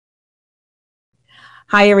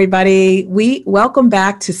Hi, everybody. We welcome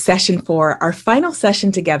back to session 4, our final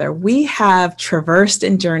session together. We have traversed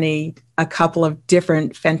and journeyed a couple of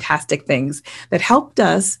different fantastic things that helped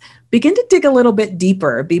us begin to dig a little bit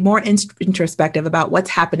deeper, be more introspective about what's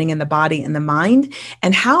happening in the body and the mind,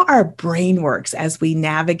 and how our brain works as we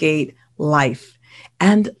navigate life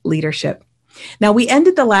and leadership. Now, we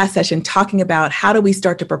ended the last session talking about how do we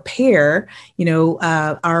start to prepare,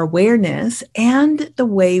 our awareness and the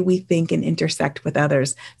way we think and intersect with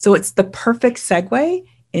others. So it's the perfect segue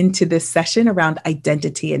into this session around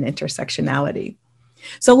identity and intersectionality.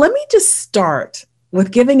 So let me just start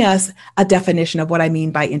with giving us a definition of what I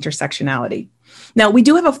mean by intersectionality. Now, we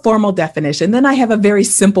do have a formal definition. Then I have a very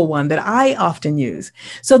simple one that I often use.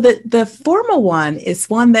 So the formal one is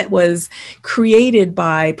one that was created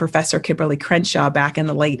by Professor Kimberly Crenshaw back in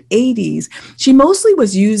the late 80s. She mostly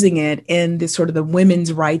was using it in this sort of the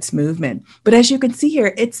women's rights movement. But as you can see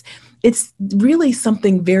here, it's really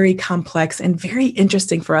something very complex and very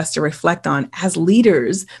interesting for us to reflect on as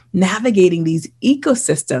leaders navigating these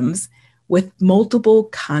ecosystems with multiple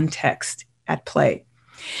contexts at play.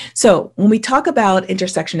 So when we talk about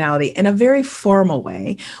intersectionality in a very formal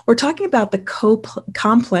way, we're talking about the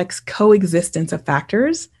complex coexistence of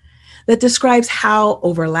factors that describes how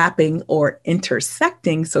overlapping or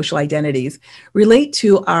intersecting social identities relate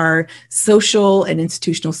to our social and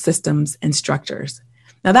institutional systems and structures.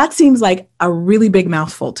 Now that seems like a really big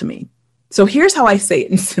mouthful to me. So here's how I say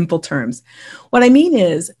it in simple terms. What I mean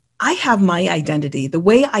is I have my identity, the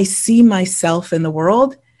way I see myself in the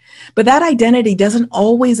world. But that identity doesn't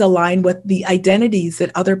always align with the identities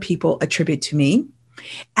that other people attribute to me.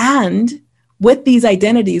 And with these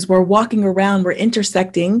identities, we're walking around, we're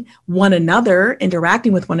intersecting one another,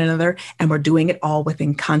 interacting with one another, and we're doing it all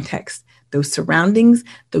within context, those surroundings,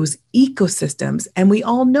 those ecosystems. And we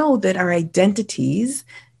all know that our identities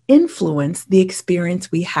influence the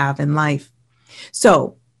experience we have in life.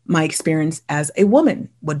 So my experience as a woman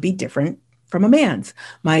would be different from a man's.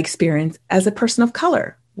 My experience as a person of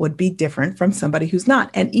color would be different from somebody who's not.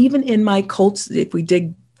 And even in my culture, if we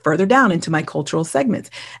dig further down into my cultural segments,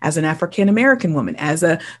 as an African-American woman, as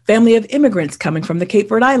a family of immigrants coming from the Cape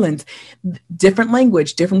Verde Islands, different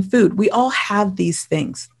language, different food, we all have these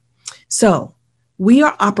things. So we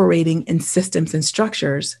are operating in systems and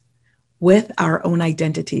structures with our own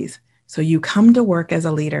identities. So you come to work as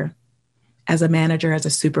a leader, as a manager, as a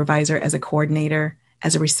supervisor, as a coordinator,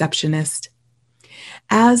 as a receptionist,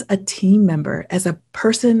 as a team member, as a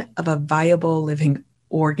person of a viable living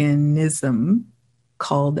organism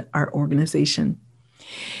called our organization.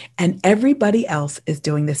 And everybody else is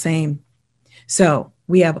doing the same. So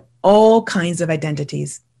we have all kinds of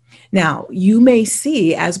identities. Now, you may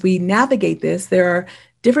see as we navigate this, there are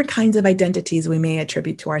different kinds of identities we may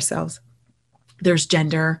attribute to ourselves. There's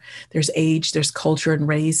gender, there's age, there's culture and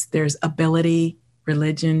race, there's ability,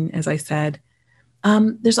 religion, as I said.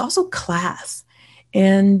 There's also class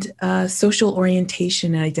and social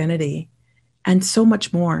orientation and identity, and so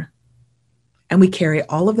much more. And we carry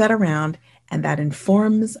all of that around, and that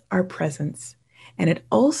informs our presence. And it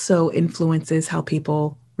also influences how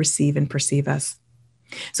people receive and perceive us.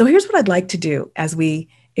 So here's what I'd like to do as we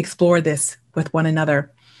explore this with one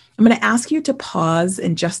another. I'm going to ask you to pause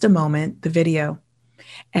in just a moment the video.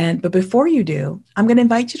 But before you do, I'm going to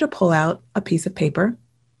invite you to pull out a piece of paper.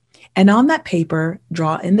 And on that paper,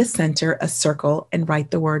 draw in the center a circle and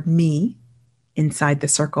write the word me inside the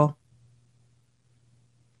circle.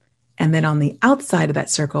 And then on the outside of that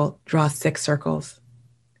circle, draw 6 circles.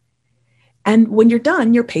 And when you're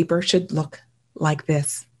done, your paper should look like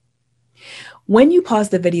this. When you pause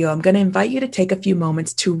the video, I'm going to invite you to take a few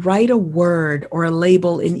moments to write a word or a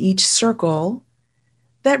label in each circle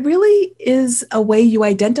that really is a way you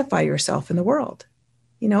identify yourself in the world.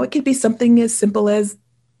 You know, it could be something as simple as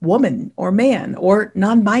woman or man or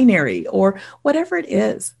non-binary or whatever it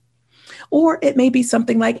is. Or it may be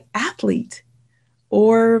something like athlete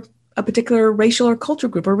or a particular racial or cultural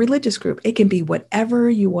group or religious group. It can be whatever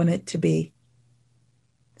you want it to be.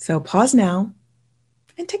 So pause now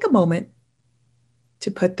and take a moment to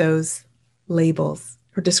put those labels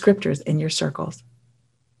or descriptors in your circles.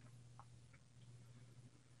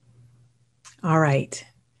 All right.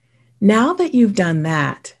 Now that you've done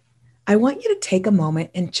that, I want you to take a moment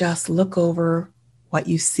and just look over what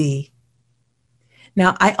you see.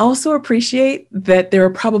 Now, I also appreciate that there are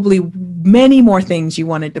probably many more things you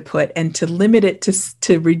wanted to put, and to limit it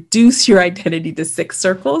to reduce your identity to 6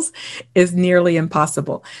 circles is nearly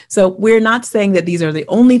impossible. So we're not saying that these are the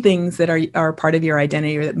only things that are part of your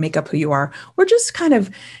identity or that make up who you are. We're just kind of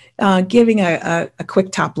giving a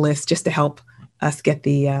quick top list just to help us get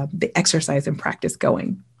the exercise and practice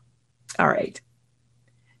going. All right.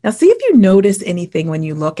 Now, see if you notice anything when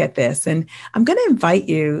you look at this. And I'm going to invite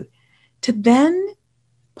you to then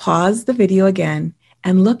pause the video again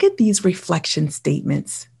and look at these reflection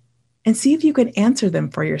statements and see if you can answer them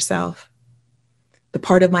for yourself. The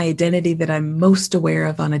part of my identity that I'm most aware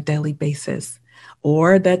of on a daily basis,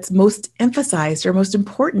 or that's most emphasized or most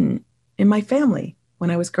important in my family when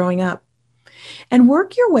I was growing up. And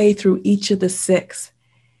work your way through each of the 6,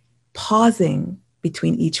 pausing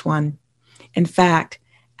between each one. In fact,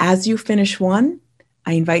 as you finish one,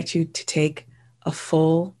 I invite you to take a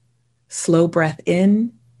full, slow breath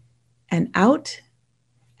in and out,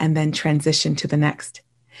 and then transition to the next.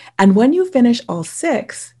 And when you finish all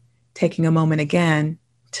 6, taking a moment again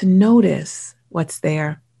to notice what's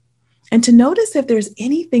there and to notice if there's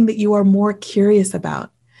anything that you are more curious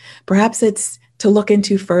about. Perhaps it's to look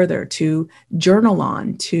into further, to journal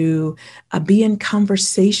on, to be in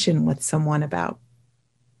conversation with someone about,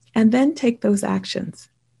 and then take those actions.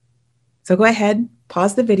 So go ahead,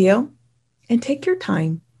 pause the video, and take your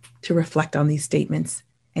time to reflect on these statements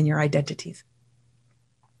and your identities.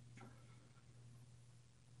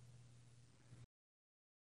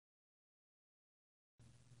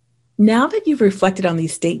 Now that you've reflected on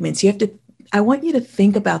these statements, I want you to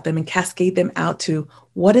think about them and cascade them out to,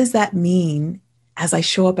 what does that mean as I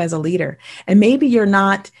show up as a leader? And maybe you're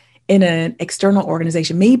not in an external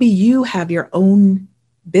organization. Maybe you have your own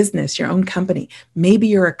business, your own company. Maybe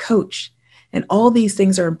you're a coach. And all these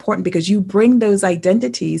things are important because you bring those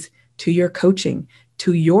identities to your coaching,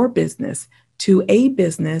 to your business, to a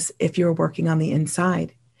business if you're working on the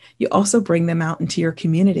inside. You also bring them out into your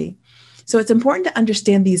community. So it's important to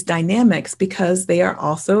understand these dynamics because they are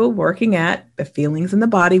also working at the feelings in the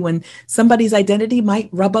body when somebody's identity might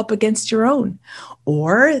rub up against your own,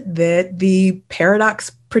 or that the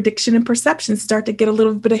paradox prediction and perception start to get a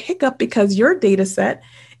little bit of hiccup because your data set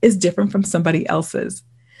is different from somebody else's.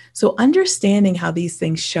 So understanding how these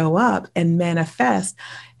things show up and manifest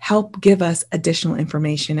help give us additional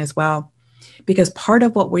information as well. Because part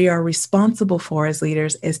of what we are responsible for as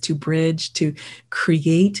leaders is to bridge, to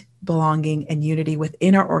create belonging and unity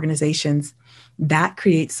within our organizations. That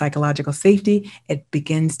creates psychological safety. It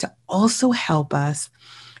begins to also help us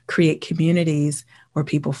create communities where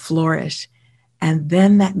people flourish. And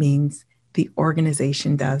then that means the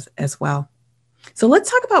organization does as well. So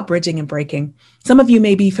let's talk about bridging and breaking. Some of you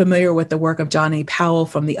may be familiar with the work of John A. Powell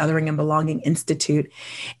from the Othering and Belonging Institute,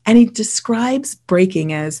 and he describes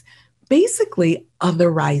breaking as basically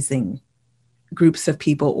otherizing groups of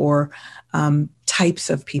people or types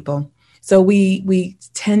of people. So we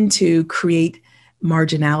tend to create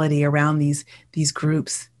marginality around these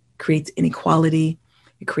groups, creates inequality,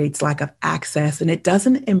 it creates lack of access, and it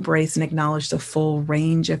doesn't embrace and acknowledge the full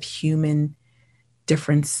range of human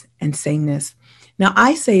difference and sameness. Now,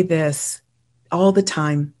 I say this all the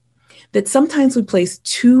time, that sometimes we place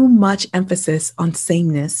too much emphasis on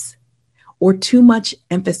sameness or too much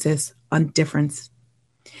emphasis on difference.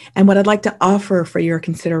 And what I'd like to offer for your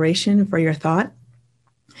consideration, for your thought,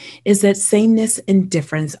 is that sameness and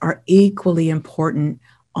difference are equally important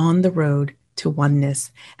on the road to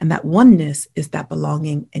oneness. And that oneness is that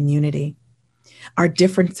belonging and unity. Our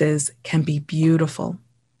differences can be beautiful,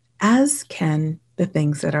 as can the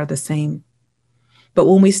things that are the same. But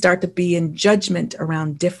when we start to be in judgment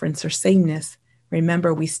around difference or sameness,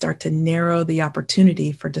 remember, we start to narrow the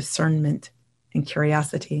opportunity for discernment and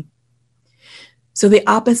curiosity. So the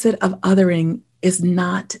opposite of othering is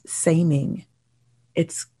not saming,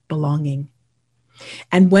 it's belonging.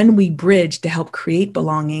 And when we bridge to help create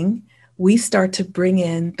belonging, we start to bring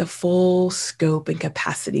in the full scope and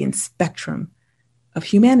capacity and spectrum of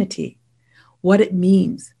humanity. What it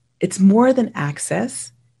means, it's more than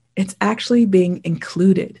access, it's actually being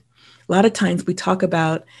included. A lot of times we talk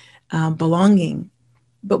about belonging,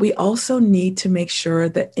 but we also need to make sure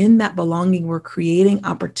that in that belonging, we're creating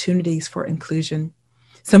opportunities for inclusion.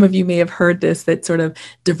 Some of you may have heard this, that sort of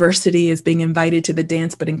diversity is being invited to the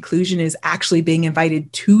dance, but inclusion is actually being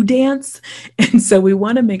invited to dance. And so we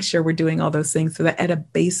want to make sure we're doing all those things so that at a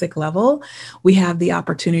basic level, we have the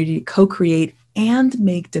opportunity to co-create and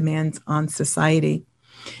make demands on society.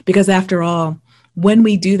 Because after all, when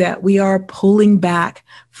we do that, we are pulling back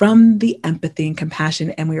from the empathy and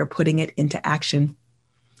compassion, and we are putting it into action.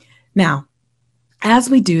 Now, as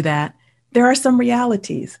we do that, there are some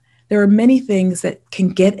realities. There are many things that can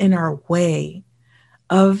get in our way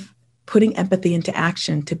of putting empathy into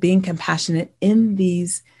action, to being compassionate in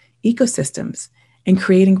these ecosystems and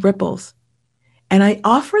creating ripples. And I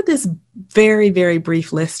offer this very, very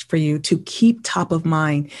brief list for you to keep top of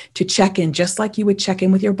mind, to check in, just like you would check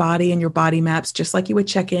in with your body and your body maps, just like you would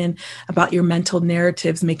check in about your mental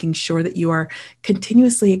narratives, making sure that you are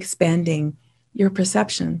continuously expanding your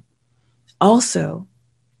perception. Also,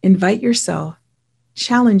 invite yourself,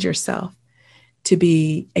 challenge yourself to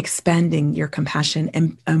be expanding your compassion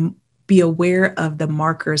and be aware of the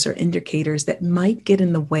markers or indicators that might get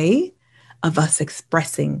in the way of us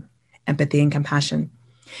expressing empathy and compassion.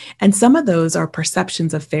 And some of those are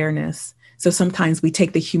perceptions of fairness. So sometimes we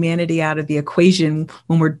take the humanity out of the equation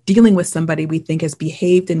when we're dealing with somebody we think has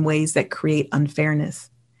behaved in ways that create unfairness.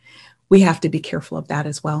 We have to be careful of that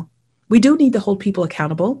as well. We do need to hold people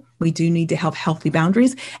accountable. We do need to have healthy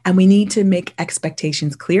boundaries, and we need to make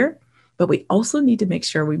expectations clear, but we also need to make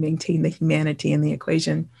sure we maintain the humanity in the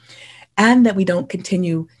equation and that we don't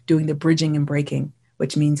continue doing the bridging and breaking,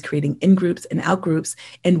 which means creating in-groups and out-groups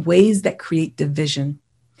in ways that create division.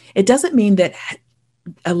 It doesn't mean that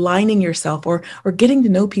aligning yourself or getting to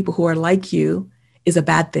know people who are like you is a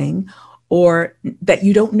bad thing, or that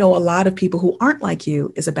you don't know a lot of people who aren't like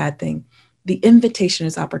you is a bad thing. The invitation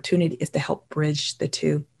as opportunity is to help bridge the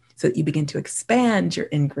two so that you begin to expand your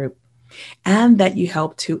in-group and that you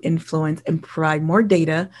help to influence and provide more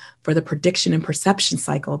data for the prediction and perception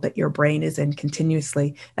cycle that your brain is in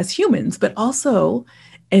continuously as humans, but also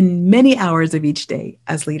in many hours of each day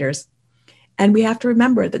as leaders. And we have to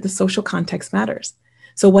remember that the social context matters.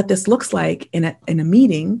 So what this looks like in a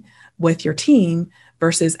meeting with your team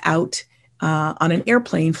versus out on an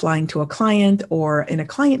airplane flying to a client or in a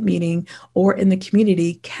client meeting or in the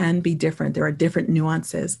community can be different. There are different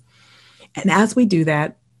nuances. And as we do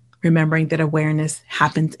that, remembering that awareness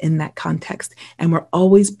happens in that context. And we're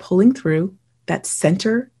always pulling through that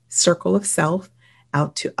center circle of self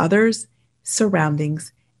out to others,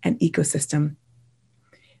 surroundings, and ecosystem.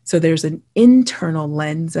 So there's an internal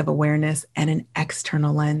lens of awareness and an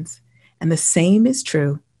external lens. And the same is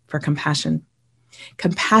true for compassion.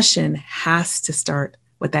 Compassion has to start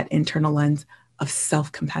with that internal lens of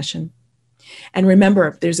self-compassion. And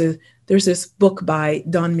remember, there's this book by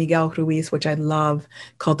Don Miguel Ruiz, which I love,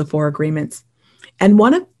 called The Four Agreements. And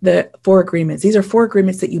one of the four agreements, these are four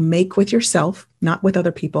agreements that you make with yourself, not with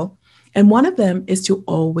other people. And one of them is to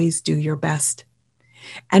always do your best.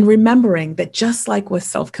 And remembering that just like with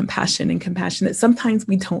self-compassion and compassion, that sometimes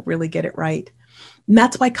we don't really get it right. And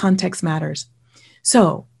that's why context matters.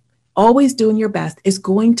 So always doing your best is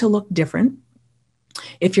going to look different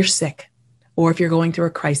if you're sick, or if you're going through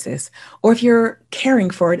a crisis, or if you're caring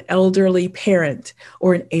for an elderly parent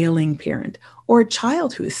or an ailing parent, or a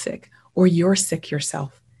child who is sick, or you're sick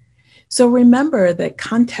yourself. So remember that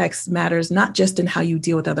context matters not just in how you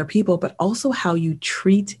deal with other people, but also how you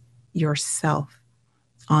treat yourself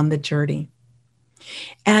on the journey.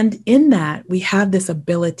 And in that, we have this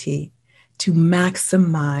ability to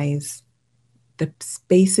maximize the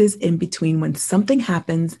spaces in between when something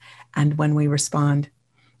happens and when we respond.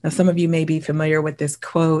 Now, some of you may be familiar with this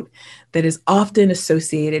quote that is often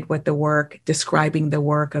associated with the work, describing the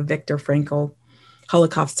work of Viktor Frankl,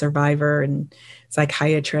 Holocaust survivor and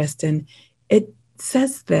psychiatrist. And it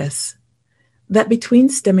says this, that between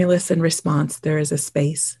stimulus and response, there is a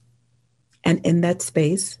space. And in that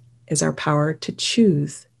space is our power to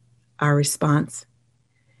choose our response.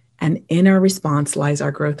 And in our response lies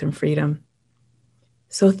our growth and freedom.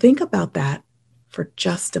 So think about that for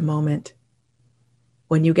just a moment.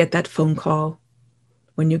 When you get that phone call,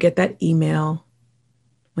 when you get that email,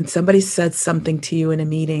 when somebody says something to you in a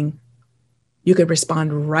meeting, you could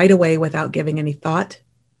respond right away without giving any thought,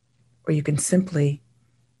 or you can simply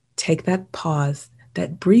take that pause,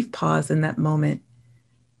 that brief pause in that moment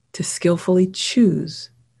to skillfully choose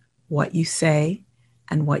what you say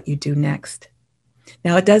and what you do next.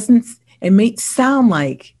 Now, it may sound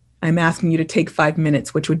like I'm asking you to take 5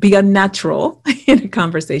 minutes, which would be unnatural in a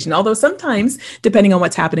conversation. Although sometimes, depending on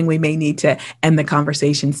what's happening, we may need to end the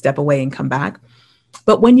conversation, step away and come back.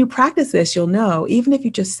 But when you practice this, you'll know, even if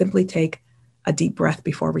you just simply take a deep breath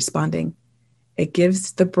before responding, it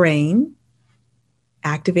gives the brain,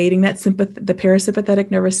 activating that the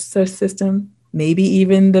parasympathetic nervous system, maybe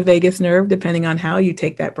even the vagus nerve, depending on how you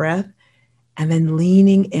take that breath, and then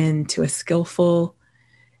leaning into a skillful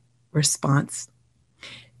response.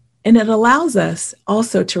 And it allows us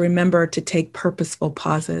also to remember to take purposeful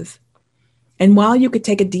pauses. And while you could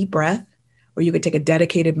take a deep breath, or you could take a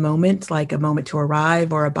dedicated moment, like a moment to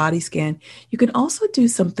arrive or a body scan, you can also do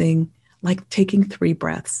something like taking 3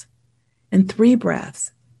 breaths. And 3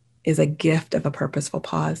 breaths is a gift of a purposeful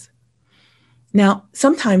pause. Now,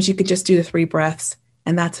 sometimes you could just do the 3 breaths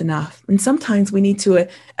And that's enough. And sometimes we need to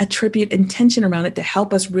attribute intention around it to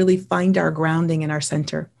help us really find our grounding and our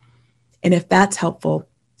center. And if that's helpful,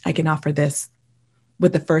 I can offer this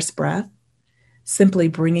with the first breath, simply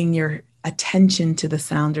bringing your attention to the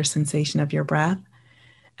sound or sensation of your breath.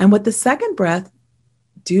 And with the second breath,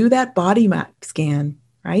 do that body map scan,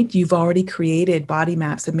 right? You've already created body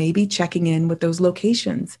maps and maybe checking in with those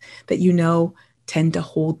locations that you know tend to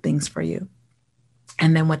hold things for you.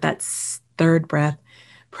 And then with that third breath,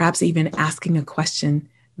 perhaps even asking a question,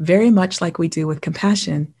 very much like we do with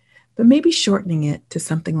compassion, but maybe shortening it to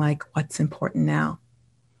something like, what's important now?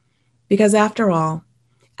 Because after all,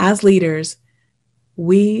 as leaders,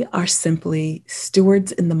 we are simply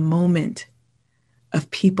stewards in the moment of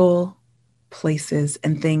people, places,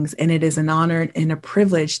 and things. And it is an honor and a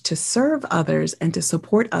privilege to serve others and to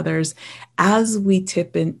support others as we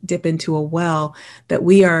dip into a well that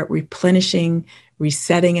we are replenishing,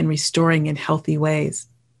 resetting, and restoring in healthy ways.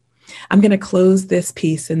 I'm going to close this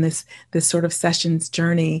piece in this sort of session's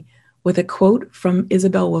journey with a quote from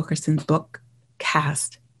Isabel Wilkerson's book,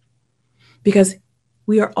 Cast, because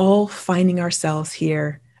we are all finding ourselves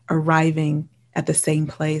here, arriving at the same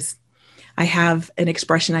place. I have an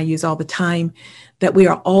expression I use all the time that we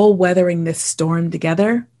are all weathering this storm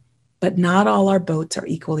together, but not all our boats are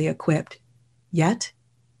equally equipped. Yet,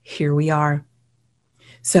 here we are.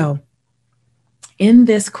 So, in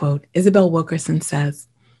this quote, Isabel Wilkerson says,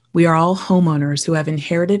 "We are all homeowners who have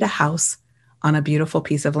inherited a house on a beautiful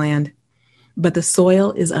piece of land, but the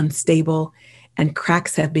soil is unstable and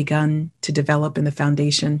cracks have begun to develop in the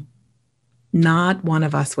foundation. Not one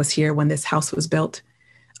of us was here when this house was built.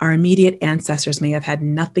 Our immediate ancestors may have had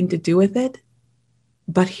nothing to do with it,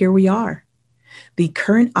 but here we are, the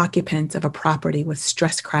current occupants of a property with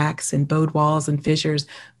stress cracks and bowed walls and fissures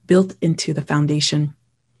built into the foundation.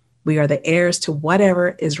 We are the heirs to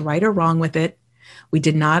whatever is right or wrong with it. We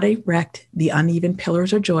did not erect the uneven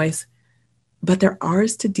pillars or joists, but they're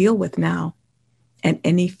ours to deal with now. And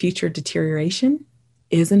any future deterioration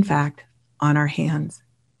is, in fact, on our hands."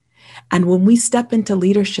 And when we step into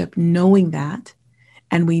leadership knowing that,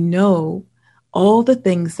 and we know all the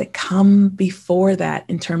things that come before that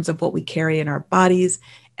in terms of what we carry in our bodies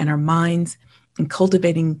and our minds, and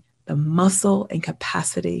cultivating the muscle and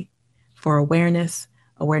capacity for awareness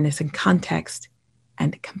and context,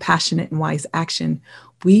 and compassionate and wise action,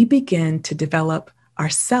 we begin to develop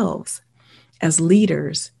ourselves as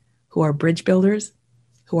leaders who are bridge builders,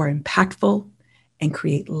 who are impactful, and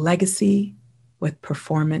create legacy with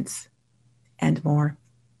performance and more.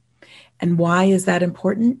 And why is that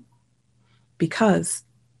important? Because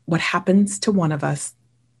what happens to one of us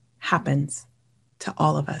happens to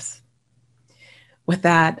all of us. With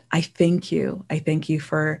that, I thank you. I thank you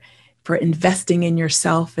for investing in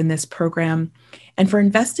yourself in this program and for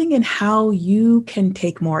investing in how you can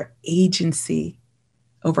take more agency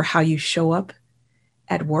over how you show up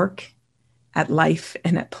at work, at life,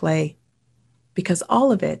 and at play, because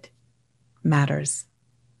all of it matters.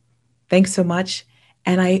 Thanks so much.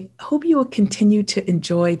 And I hope you will continue to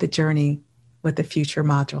enjoy the journey with the future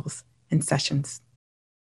modules and sessions.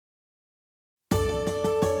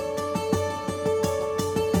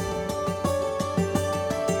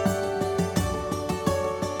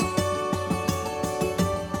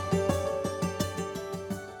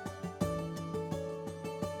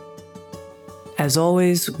 As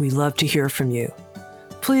always, we love to hear from you.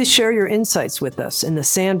 Please share your insights with us in the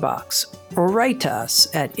sandbox or write to us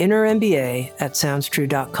at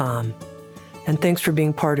innermba@soundstrue.com. And thanks for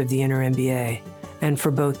being part of the Inner MBA and for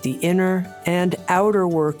both the inner and outer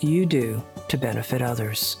work you do to benefit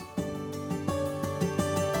others.